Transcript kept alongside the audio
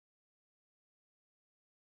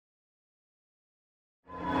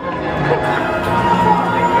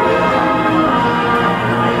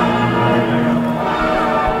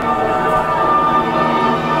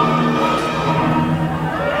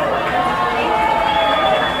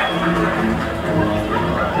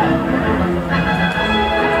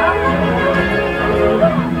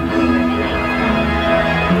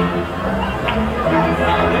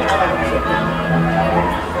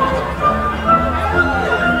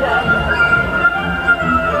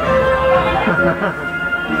What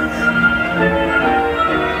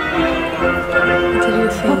did you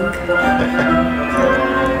think?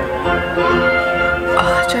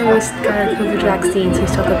 Oh, Joey just got our COVID vaccine, so we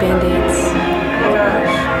still got band-aids. Oh my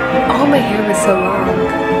gosh. Oh, my hair was so long.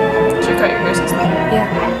 Did you cut your hair since then? Yeah.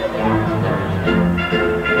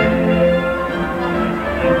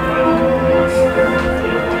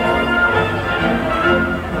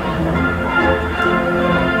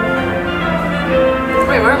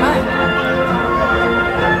 Wait, where am I?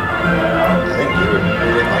 I think you didn't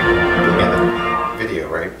like being in the video,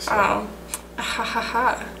 right? So. Oh. Ha ha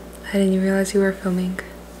ha. I didn't even realize you were filming.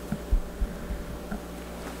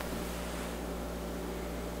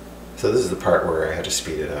 So this is the part where I had to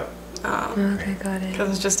speed it up. Oh. Okay, got it. Because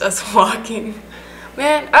it's just us walking.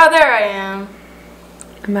 Man, oh, there I am.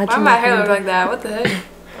 Imagine Why my hair look like that? What the heck?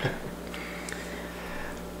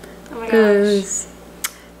 Oh my gosh.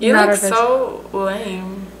 You look so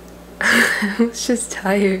lame. I was just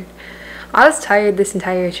tired. I was tired this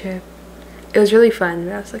entire trip. It was really fun,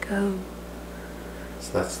 but I was like, oh.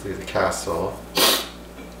 So that's through the castle.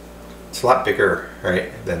 It's a lot bigger,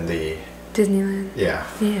 right, than the... Disneyland. Yeah.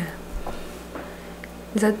 Yeah.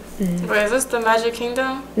 Is that... Wait, is this the Magic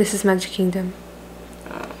Kingdom? This is Magic Kingdom.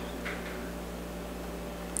 Oh.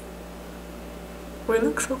 Wait, it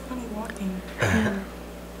looks so funny walking. Yeah.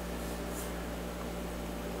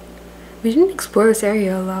 We didn't explore this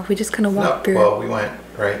area a lot. We just kind of walked through. Well, we went,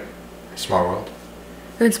 right? Small World.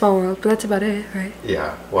 We went Small World, but that's about it, right?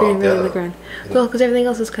 Yeah. We Well, didn't really look around. Well, because everything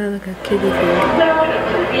else is kind of like a kiddie thing.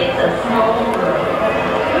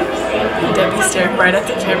 Debbie stared right at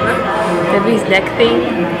the camera. Debbie's neck thing.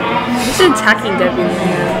 She's attacking Debbie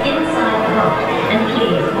now.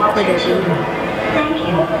 Poor Debbie. Thank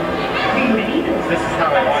you. This is how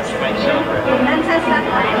I watch my children.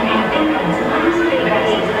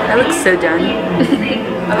 I look so done.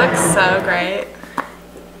 That looks so great.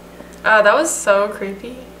 Oh, that was so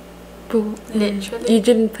creepy. But Literally. you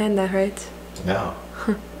didn't plan that, right? No.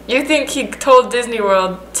 You think he told Disney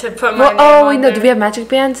World to put my Well, name oh, on wait, no. there? Do we have magic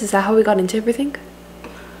bands? Is that how we got into everything?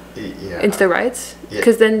 Yeah. Into the rides? Yeah.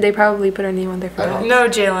 Because then they probably put our name on there for I that. don't- No,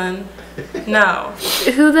 Jaelin. No.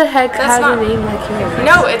 Who the heck That's has not- a name like yours?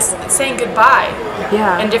 No, it's saying goodbye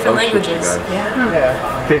Yeah. in different Oh, shit, languages. you guys.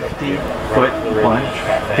 Yeah. 50-foot punch.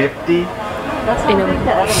 50. You know,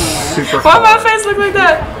 Super Why far. my face look like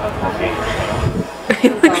that? you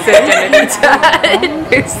look so done with you, Dad.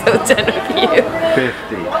 You're so done with you.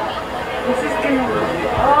 50.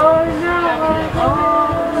 Oh no! Oh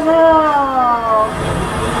no!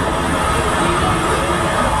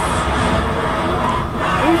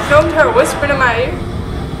 You filmed her whispering in my ear?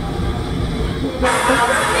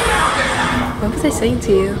 What was I saying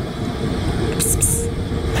to you?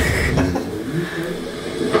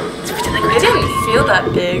 It didn't feel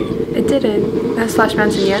that big. It didn't. That's Splash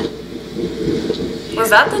Mountain, yeah? Was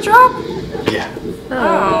that the drop? Yeah.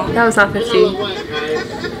 Oh, that was not 50. I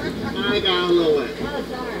got a little wet.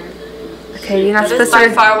 Okay, you're not That is supposed by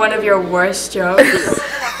to... far one of your worst jokes.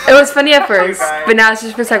 It was funny at first, but now it's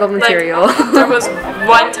just recycled material. There was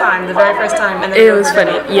one time, the very first time, and then It was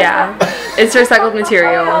funny, yeah. It's recycled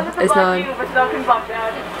material. It's not...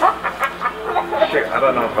 Shit, I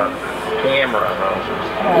don't know about the camera though.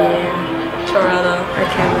 Yeah. Toronto. Our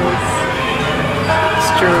cameras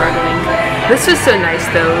struggling. This was so nice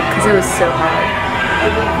though, because it was so hot.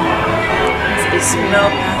 It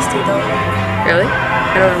smelled nasty though. Really? I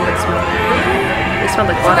don't remember what it smelled like. It smelled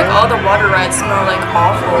like I feel water. like all the water rides smell like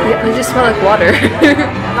awful. Yeah, they just smell like water.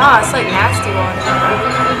 Nah, it's like nasty water.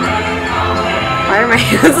 Why are my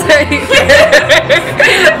hands like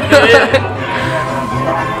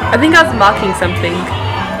I think I was mocking something.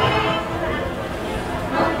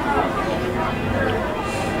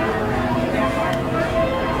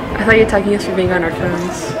 I thought you were talking us for being on our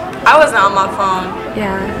phones. I wasn't on my phone.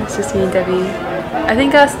 Yeah, it's just me and Debbie. I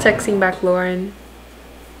think I was texting back Lauren.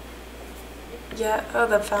 Yeah, oh,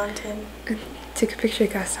 the fountain. Took a picture,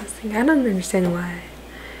 got something. I don't understand why.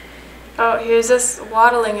 Oh, here's us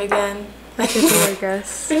waddling again. I should do, I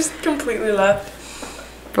guess. We just completely left.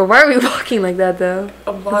 But why are we walking like that though?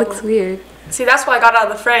 A It waddle. looks weird. See, that's why I got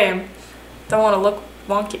out of the frame. Don't want to look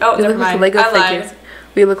wonky. Oh, We never look like mind. Lego I lied. figures.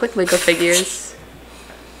 We look like Lego figures.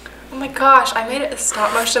 Oh my gosh, I made a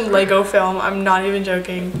stop motion Lego film. I'm not even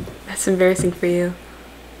joking. That's embarrassing for you.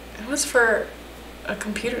 It was for a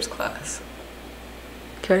computers class.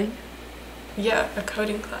 Coding? Yeah, a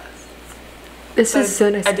coding class. This is so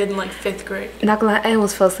nice. I did in like 5th grade. Not gonna lie, I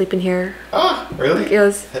almost fell asleep in here. Oh, really? Like it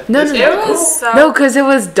was no, no, It no. was so. No, because it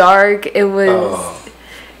was dark. It was Oh.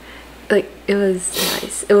 like It was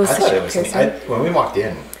nice. It was I such thought a it was comparison. when we walked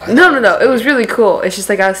in. No. It was really cool. It's just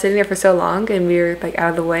like I was sitting there for so long and we were like out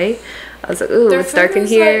of the way. I was like, ooh, Their it's dark food in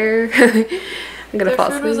was, here. I'm gonna Their fall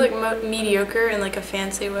food asleep. was like mediocre in like a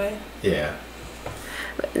fancy way. Yeah.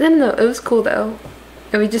 No, it was cool though.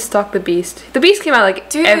 And we just stalked the beast. The beast came out like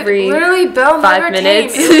Dude, every literally Belle 5 never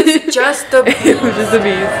minutes. came. It was just the It was just the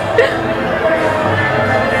beast.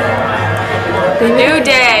 New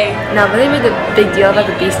day. No, but they made a big deal about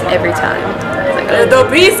the beast every time. It's like, oh, The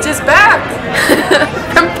beast is back.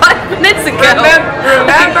 from 5 minutes ago.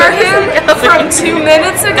 Remember him from 2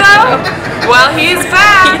 minutes ago? Well, he's He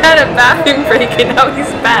back. had a bathroom break and now he's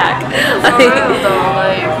back. For real though,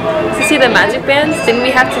 like. To see the magic bands, didn't we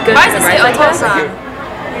have to go Why to is the this right the like Otosan?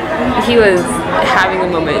 that? He was having a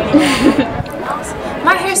moment.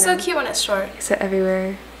 My hair's so cute when it's short. So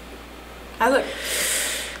everywhere. I look.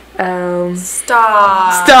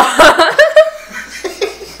 Stop.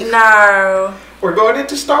 No. We're going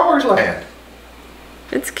into Star Wars land.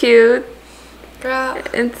 It's cute. Girl.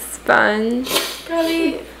 It's fun.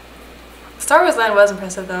 Girlie. Star Wars Land was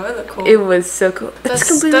impressive though. It looked cool. It was so cool. It's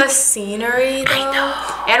completely. The scenery though.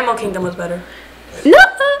 Animal Kingdom was better. No.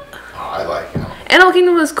 Oh, I like it. Animal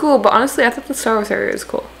Kingdom was cool, but honestly, I thought the Star Wars area was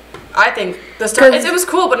cool. I think it was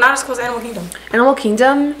cool, but not as cool as Animal Kingdom. Animal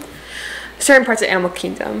Kingdom, certain parts of Animal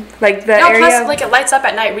Kingdom, like the No, area. plus like it lights up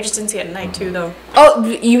at night. We just didn't see it at night too, though. Oh,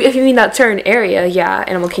 if you mean that certain area, yeah,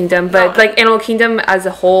 Animal Kingdom. But No. like Animal Kingdom as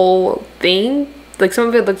a whole thing, like some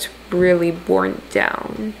of it looked really worn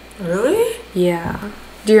down. Really? Yeah.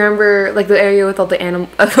 Do you remember like the area with all the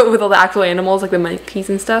with all the actual animals, like the monkeys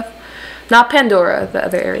and stuff? Not Pandora, the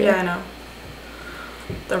other area. Yeah, I know.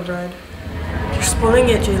 The red. You're spoiling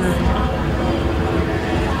it, Jaelin.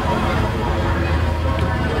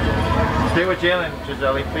 Stay with Jaelin,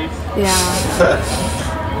 Giselle, please.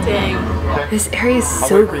 Yeah. Dang. This area is I'll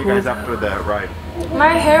so wait for you cool. guys after the ride.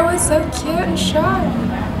 My hair was so cute and short.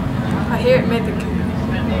 My hair made the.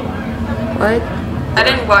 What? I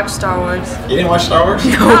didn't watch Star Wars. You didn't watch Star Wars?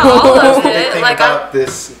 Not all of The it. thing Like about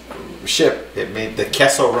this ship, it made the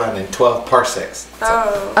Kessel run in 12 parsecs.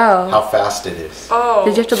 Oh. How fast it is. Oh.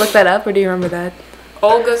 Did you have to look that up, or do you remember that?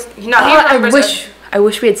 Olga's. No, he I remembers.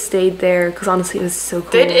 wish we had stayed there because honestly, it was so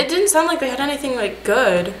cool. It didn't sound like they had anything like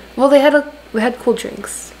good. Well, they had cool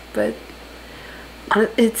drinks, but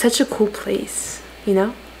it's such a cool place, you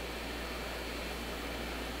know.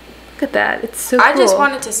 Look at that! It's so cool. I just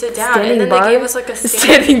wanted to sit down, Standing and then bar? they gave us like a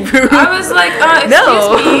standing booth. I was like, excuse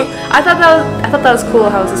No, me. I thought that was cool.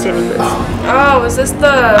 How it was a standing booth. Oh, was this the?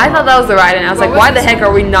 I thought that was the ride, and I was What like, was why the this? heck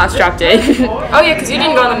are we not strapped in? Oh yeah, because you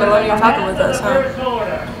didn't go on the Millennium Falcon with us, huh?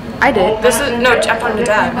 I did. This is no, I'm talking to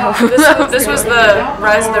Dad. This was the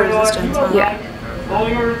Rise of the Resistance. Huh? Yeah, Roll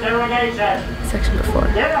your interrogation. section before.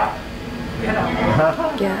 Get up.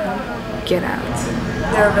 Yeah, get out.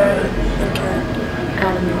 They're very in character.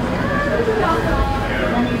 Adam.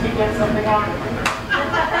 I need to get something on.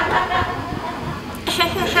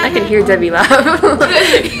 I can hear Debbie laugh.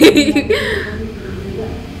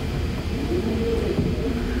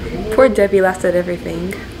 Poor Debbie laughed at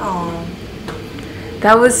everything. Oh.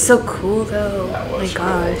 That was so cool though. That Oh my was cool.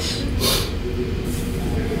 gosh.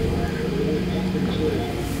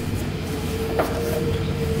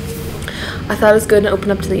 I thought it was going to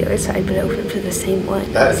open up to the other side, but it opened up to the same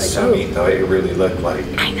one. That I was is like, so neat, though. It really looked like.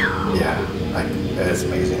 I know. Yeah, like that is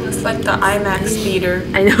amazing. It's like the IMAX theater.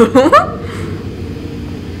 I know.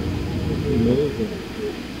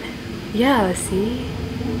 Yeah, see?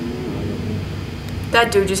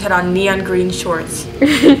 That dude just had on neon green shorts.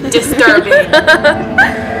 Disturbing.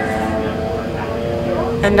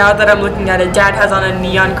 And now that I'm looking at it, Dad has on a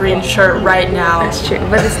neon green shirt right now. That's true.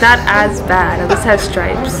 But it's not as bad. At least it has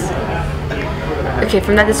stripes. Okay,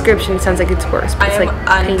 from that description, it sounds like it's worse. But I it's am like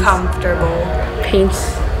uncomfortable.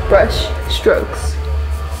 paints, brush, strokes.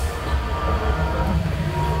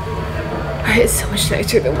 Alright, it's so much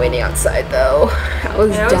nicer than waiting outside though. I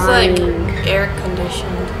was It was dying. like air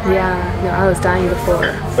conditioned. Yeah, no, I was dying before.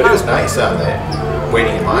 But it was nice on the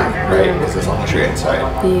waiting in line, right? Because as long as you're inside.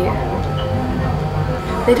 Yeah.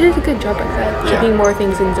 They did a good job at that, Yeah. keeping more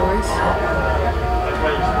things indoors.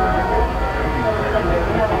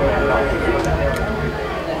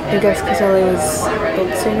 I guess because Ellie was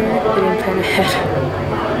built sooner, they didn't plan ahead.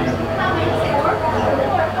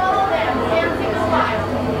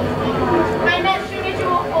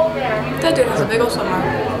 That dude has a big old summer.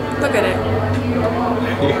 Look at it.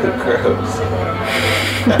 You're gross.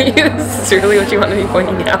 This is really what you want to be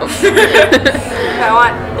pointing out. I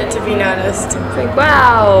want it to be noticed. It's like,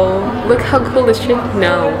 wow, look how cool this shit.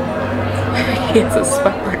 No. He has a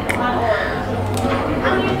spark.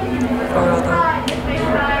 For real though.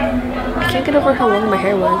 I can't get get over how long my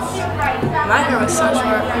hair was. My hair was so short.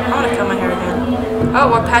 I want to cut my hair again.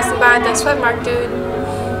 Oh, we're passing by the sweat mark, dude.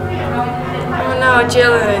 Oh no,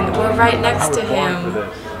 Jaelin, we're right next to him.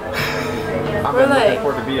 We're like,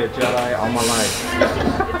 to be a Jedi all my life.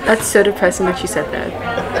 That's so depressing that you said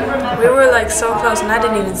that. we were like so close and I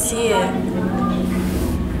didn't even see it.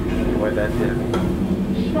 Boy, that did.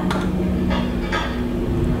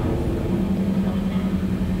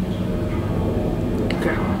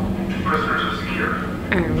 Girl.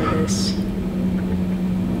 I remember this.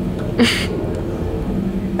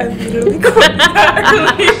 I literally called that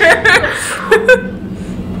earlier.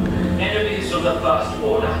 Enemies of the First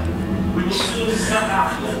Order. We will soon snap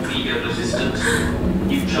out your meager resistance.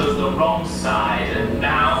 You chose the wrong side, and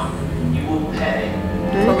now you will pay.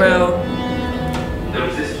 For real. The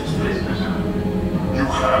resistance prisoners. You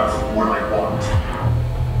have what I want.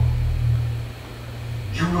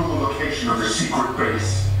 You know the location of the secret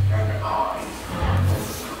base, and I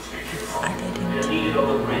will take it from you. You're needed on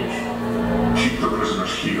the bridge. Keep the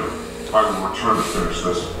prisoners here. I will return to finish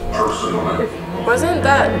this personally. Wasn't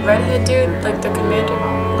that redhead dude like the commander?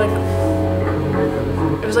 Like,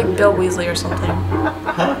 it was like Bill Weasley or something.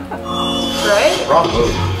 Right? Wrong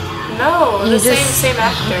move. No, You the just- same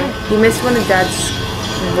actor. You missed one of Dad's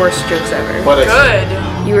worst jokes ever. What is Good.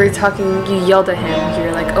 You were talking, you yelled at him. You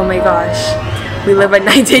were like, oh my gosh, we live at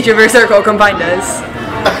 9th age of our circle, come find us.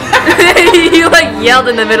 You like yelled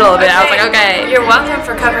in the middle of it. I was like, okay. You're welcome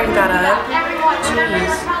for covering that up.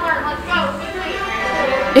 Jeez.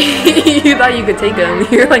 You thought you could take him.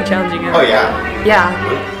 You were like challenging him. Oh yeah, Yeah.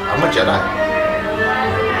 I'm a Jedi.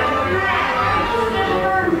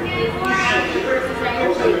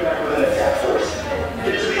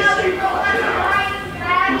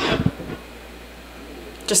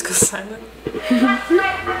 Just go silent. We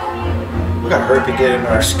gotta hurry up and get in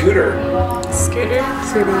our scooter. Scooter?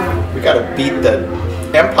 Sweetie. We gotta beat the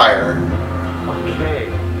Empire. Okay.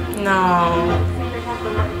 No.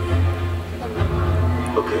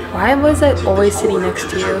 Why was I always sitting next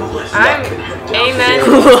to you? I'm amen.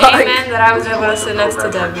 What? Amen that I was able to sit next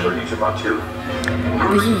to Debbie. Were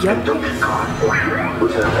you yelling?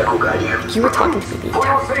 You were talking to me the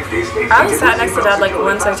entire time. I only sat next to Dad like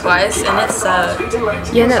once or twice and it sucked.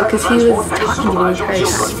 Yeah, no, because he was talking to me the entire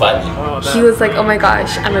This is time. funny. He was like, oh my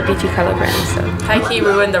gosh, I'm a BT Kylo Ren, so. High key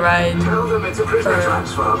ruined the ride. It's a prisoner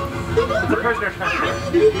transfer.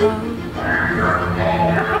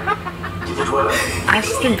 I was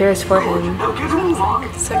just embarrassed for him.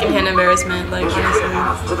 Secondhand embarrassment, like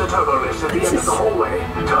honestly. To the turbo lift at the end of the hallway.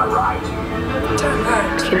 Turn right. Turn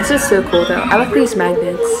right. Okay, this is so cool though. I like these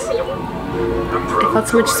magnets. It felt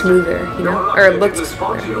so much smoother, you know? Or it looked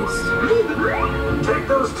smoother at least. Take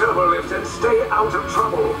those turbo lifts and stay out of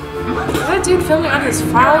trouble. Is that dude filming on his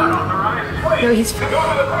phone? No, he's.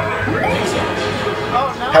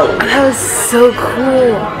 How? That was so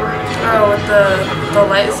cool. Oh, with the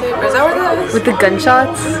lightsaber. Is that what that is? With the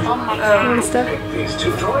gunshots Oh. and stuff. These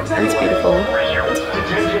two droids That's beautiful. Yeah,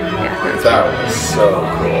 that's That was so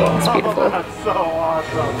cool. it's beautiful. That's so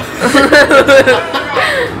awesome.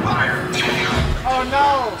 Oh no!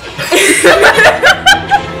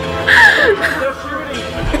 They're shooting.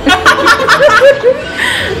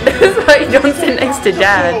 That's why you don't sit next to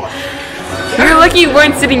Dad. You're lucky you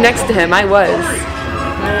weren't sitting next to him. I was.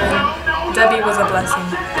 Man, Debbie was a blessing.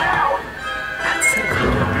 That's so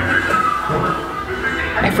cool.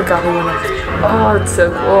 I forgot we went up. Oh, it's so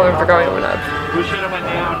cool. I forgot we went up. We should have went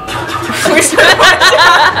down.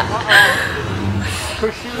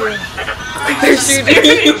 They're shooting.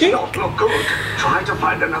 Does not look good. Try to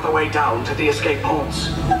find another way down to the escape pods.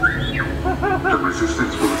 The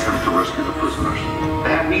resistance will attempt to rescue the prisoners.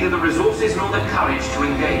 They have neither the resources nor the courage to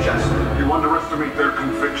engage us. You underestimate their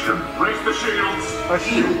conviction. Raise the shields!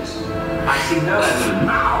 Shields. I see no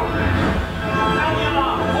evidence.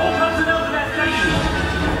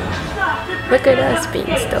 Look at us being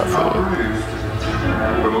stealthy.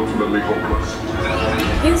 But ultimately hopeless.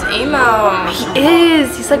 He's emo. He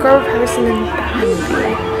is. He's like Robert Patterson in Batman movie. Oh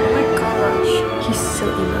my gosh. He's so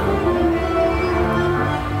emo.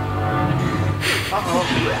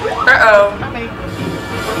 Uh-oh.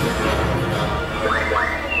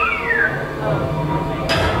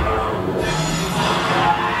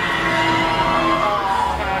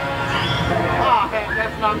 Oh, heck,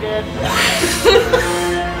 that's not good.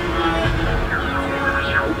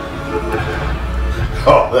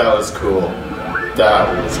 Oh, that was cool. That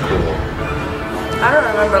was cool. I don't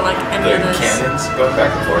remember like any The of this. cannons going back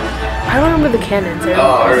and forth. I don't remember the cannons. I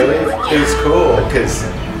Oh, remember- really? It was cool because,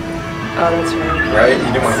 Oh, that's right. right, you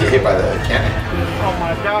didn't want to get hit by the cannon. Oh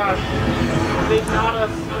my gosh. They got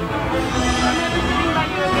us.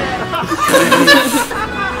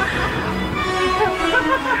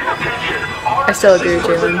 I still agree with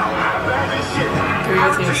Jaelin. Agree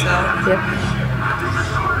with yourself. Yep.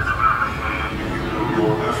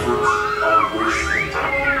 Your efforts are wasted.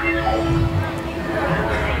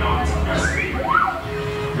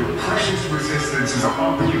 Your precious resistance is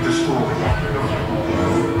about to be destroyed.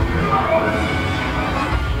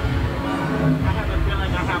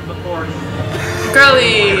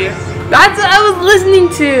 Girly. That's what I was listening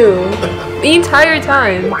to the entire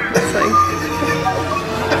time. It's like,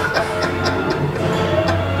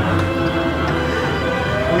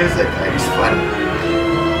 Music, it's fun.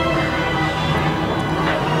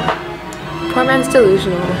 poor man's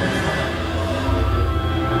delusional.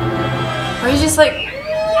 Why are you just like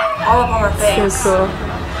all up on my So face? cool.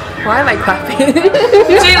 Why am I clapping?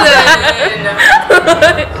 Jaelin!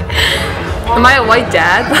 Am I a white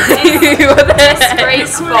dad? What the heck?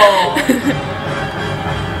 Disgraceful.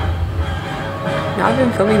 Now I've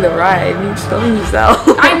been filming the ride. You're just filming yourself.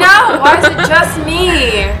 I know. Why is it just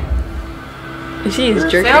me? She is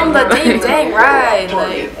jerking. Film the dang ride.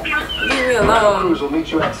 Like, leave me alone. Crews will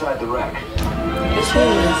meet you outside the wreck. She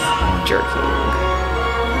is jerking.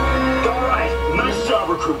 All right, nice job,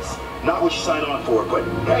 recruits. Not what you signed on for, but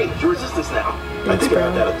hey, you're resistance now. I Thanks, think I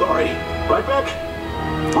have bro. that authority. Right, Beck?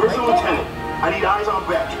 Where's the lieutenant? I need eyes on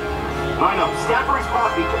Beck. Line up, stand for his spot,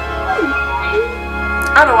 people. I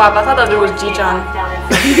don't know why, but I thought that dude was G-John.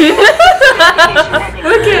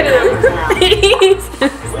 Look at him.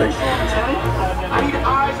 I need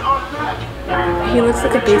eyes on Beck. He looks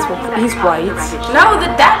like a baseball player. He's white. No,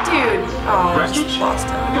 that dude. Oh, I just lost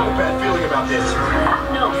him. I got a bad feeling about this.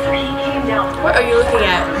 What are you looking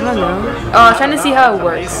at? I don't know. Oh, I'm trying to see how it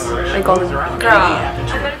works. Like all the Girl.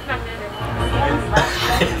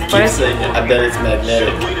 Keep saying it. I bet it's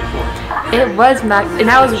magnetic. It was and I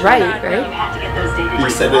was right? You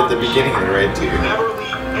said it at the beginning of the raid too. Never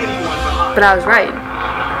leave anyone behind. But I was right.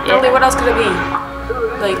 Really, what else could it be?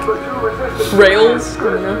 Like, Rails? I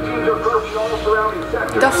don't know.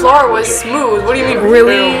 the floor was smooth. What do you mean,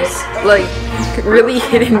 Really, rails? like, really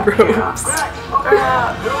hidden ropes.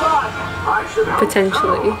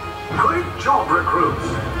 Potentially. Great job, recruits.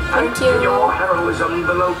 Thank In you. your heroism,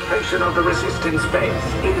 the location of the resistance base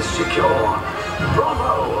is secure.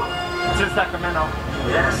 Bravo! To Sacramento.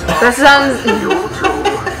 Yes, That sounds. you too.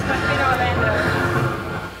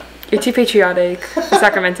 You're too patriotic for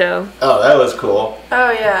Sacramento. Oh, that was cool.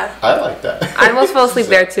 Oh, yeah. I like that. I almost fell asleep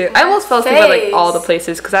there too. I almost fell asleep at like Face. all the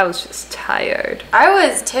places because I was just tired. I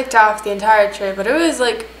was ticked off the entire trip, but it was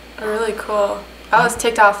like really cool. I was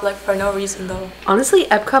ticked off like for no reason though. Honestly,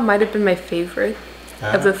 Epcot might have been my favorite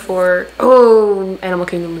of the four. Oh, Animal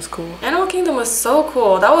Kingdom was cool. Animal Kingdom was so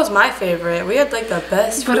cool. That was my favorite. We had like the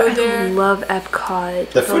best But food I there. love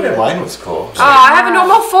Epcot. The food and wine was cool. Oh, I have a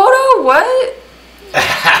normal photo? What?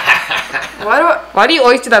 Why do you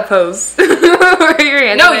always do that pose? Where your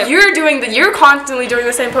hand No, in it? you're constantly doing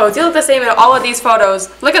the same pose. You look the same in all of these photos.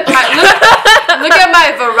 Look at my look at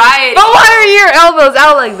my variety. But why are your elbows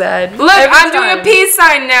out like that? Look, Every I'm doing a time. peace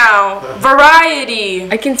sign now. Variety.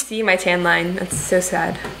 I can see my tan line. That's so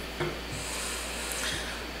sad.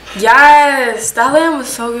 Yes, that lamb was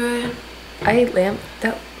so good. I ate lamb.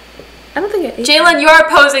 That. I don't think I ate. Jaelin, you are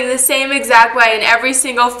posing the same exact way in every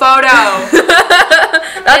single photo.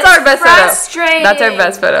 That's our best frustrating. photo. That's our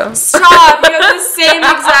best photo. Stop! You have the same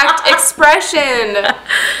exact expression.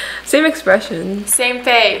 Same expression. Same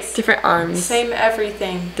face. Different arms. Same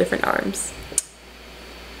everything. Different arms.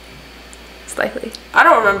 Slightly. I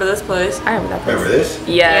don't remember this place. I remember that place. Remember this?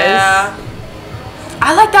 Yes. Yeah.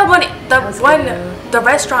 I like that one. was good. The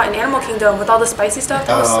restaurant in Animal Kingdom with all the spicy stuff.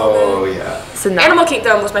 That was so Oh good. yeah. Sanaa. Animal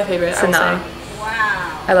Kingdom was my favorite. I would Sanaa. say.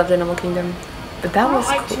 Wow. I loved Animal Kingdom. But that was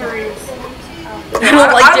like cool. cherries. I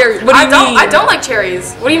don't like cherries. What do you mean? I don't like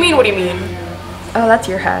cherries. What do you mean? What do you mean? Oh, that's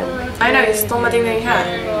your hat. I know you stole my thing that you had.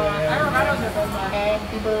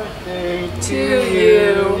 Happy birthday To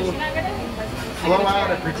you. Blow out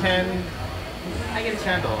and pretend I get a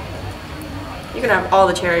candle. You can have all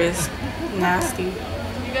the cherries. Nasty.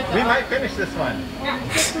 We might finish this one.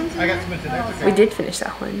 I got some internet. We did finish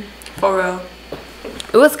that one. For real.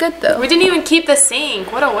 It was good though. We didn't even keep the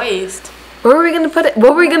sink. What a waste. Where were we gonna put it?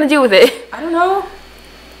 What were we gonna do with it? I don't know.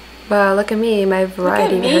 Wow, look at me, my Look variety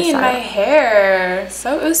at in me and my hairstyle. hair. It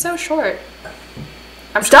was so short.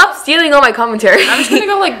 Stop stealing all my commentary. I'm just gonna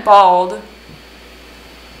go like bald.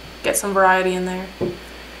 Get some variety in there.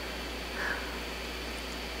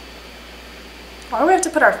 Why do we have to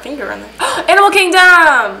put our finger in there? Animal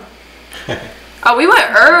Kingdom! Oh, we went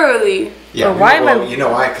early. Yeah. But why am I- You know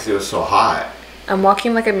why? Because it was so hot. I'm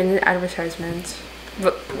walking like I'm in an advertisement.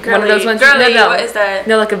 But one of those ones. Girly, no, what is that?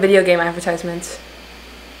 No, like a video game advertisement.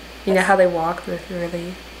 You know how they walk? They're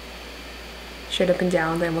really straight up and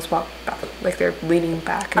down. They almost walk back, like they're leaning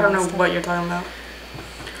back. I don't know what you're talking about.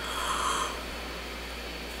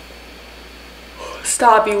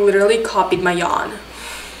 Stop, you literally copied my yawn.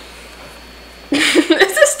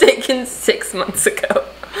 This is taken 6 months ago.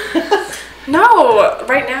 No,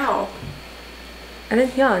 right now. I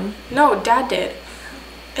didn't yawn. No, Dad did.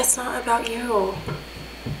 It's not about you.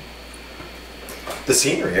 The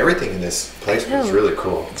scenery, everything in this place was No. really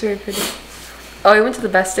cool. It's very pretty. Oh, we went to the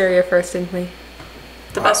best area first, didn't we?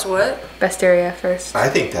 The best what? Best area first. I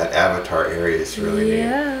think that Avatar area is really neat.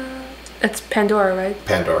 Yeah. It's Pandora, right?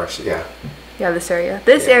 Pandora's, yeah. Yeah, this area.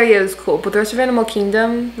 This Yeah. area was cool, but the rest of Animal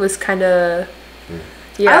Kingdom was kind of.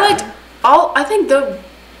 Yeah. I think the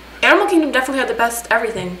Animal Kingdom definitely had the best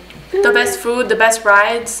everything. The best food, the best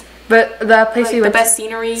rides, But the place like we the went best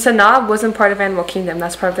scenery. Sanaa wasn't part of Animal Kingdom.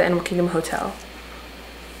 That's part of the Animal Kingdom Hotel.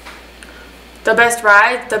 The best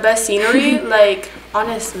rides, the best scenery. Like,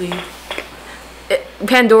 honestly.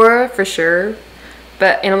 Pandora, for sure.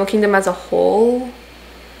 But Animal Kingdom as a whole.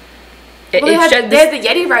 Well, they had the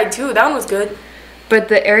Yeti ride too. That one was good. But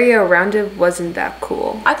the area around it wasn't that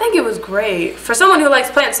cool. I think it was great. For someone who likes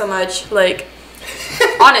plants so much, like,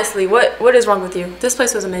 honestly, what is wrong with you? This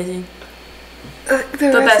place was amazing. The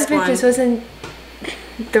rest best of it one. just wasn't.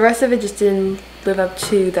 The rest of it just didn't live up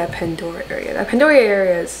to that Pandora area. That Pandora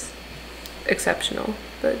area is exceptional,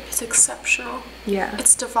 but It's exceptional. yeah,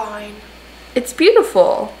 It's divine. it's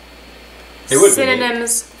beautiful. It would be neat.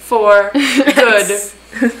 Synonyms for good.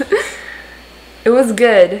 It was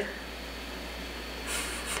good.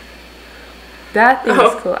 That thing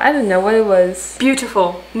was Oh. cool. I didn't know what it was.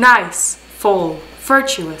 Beautiful, nice, full,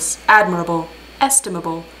 virtuous, admirable,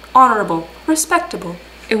 estimable, honorable, respectable.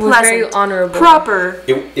 It was very pleasant, honorable. proper.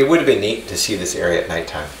 It would have been neat to see this area at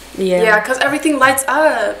nighttime. Yeah. Yeah, because everything lights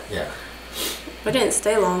up. Yeah. We didn't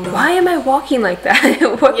stay long though. Why am I walking like that?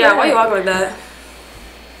 What Yeah, the why you heck? walking like that?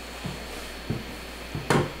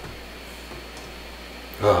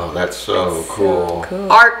 Oh, that's so cool.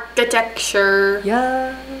 Cool. Architecture.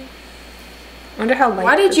 Yeah. I wonder how light.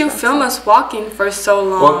 Why did this you rock's film on. us walking for so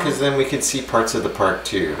long? Well, because then we could see parts of the park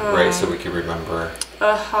too, right? So we could remember.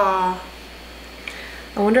 Uh-huh.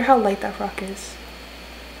 I wonder how light that rock is.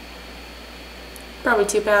 Probably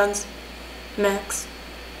 2 pounds. Max.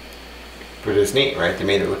 But it was neat, right? They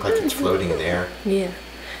made it look like it's floating in the air. Yeah.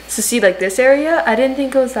 So see, like this area, I didn't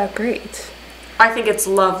think it was that great. I think it's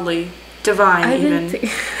lovely. Divine I even. didn't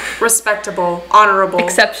think Respectable. Honorable.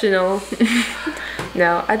 exceptional.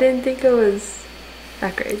 No, I didn't think it was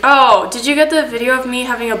that great. Oh, did you get the video of me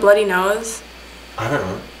having a bloody nose? I don't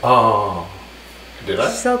know. Oh. Did I?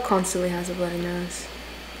 Giselle constantly has a bloody nose.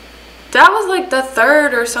 That was like the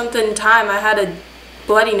 3rd or something time I had a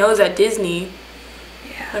bloody nose at Disney.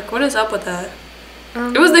 Yeah. Like, what is up with that?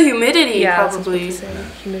 It was the humidity, Yeah, that's what I probably. was supposed to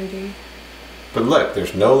say. Humidity. But look,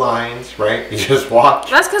 there's no lines, right? You just walk.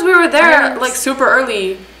 That's because we were there I'm like super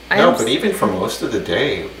early. No, but even for most of the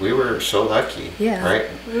day, we were so lucky. Yeah. Right?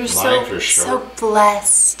 We were Lines so were short.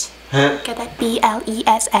 blessed. Huh? Get that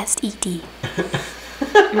BLESSED.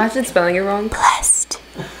 Imagine spelling it wrong. Blessed.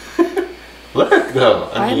 Look, though.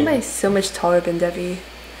 Why I mean, am I so much taller than Debbie?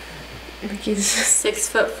 Like he's just.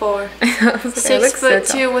 6'4". I was like, I look so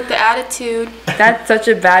 6'2" with the attitude. tall. That's such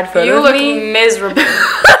a bad photo You of look me. miserable.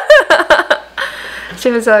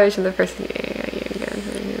 Trip acceleration the first.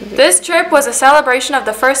 This trip was a celebration of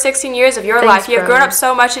the first 16 years of your Thanks, life. You have bro. grown up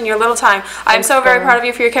so much in your little time. I am Thanks, so very bro. proud of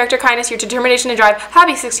you for your character, kindness, your determination and drive.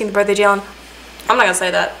 Happy 16th birthday, Jaelin. I'm not gonna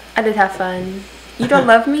say that. I did have fun. You don't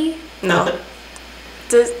love me? No.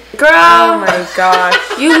 Girl. Oh my gosh.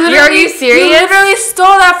 You literally, Are you serious? You literally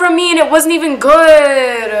stole that from me and it wasn't even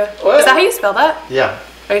good. What? Is that how you spell that? yeah.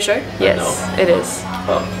 Are you sure? Yes, No. it is.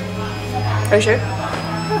 Oh. Are you sure?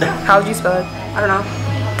 How would you spell it? I don't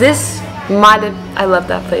know. This might have. I love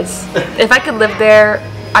that place. If I could live there,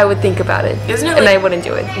 I would think about it. Isn't it And like- I wouldn't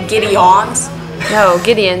do it. Gideon's. No,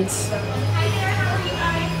 Gideon's.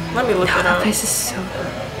 Let me look it That up. place is so.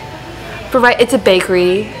 But right, it's a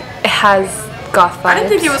bakery. It has goth vibes. I didn't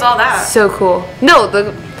think it was all that. So cool. No,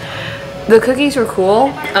 the cookies were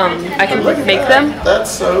cool. I can Look at make that. them. That's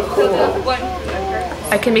so cool.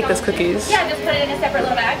 I can make those cookies. Yeah, just put it in a separate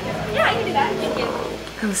little bag. Yeah, I can do that. Thank you.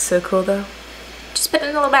 That was so cool though. Just put it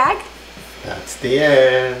in a little bag. That's the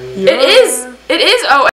end. It is. Oh,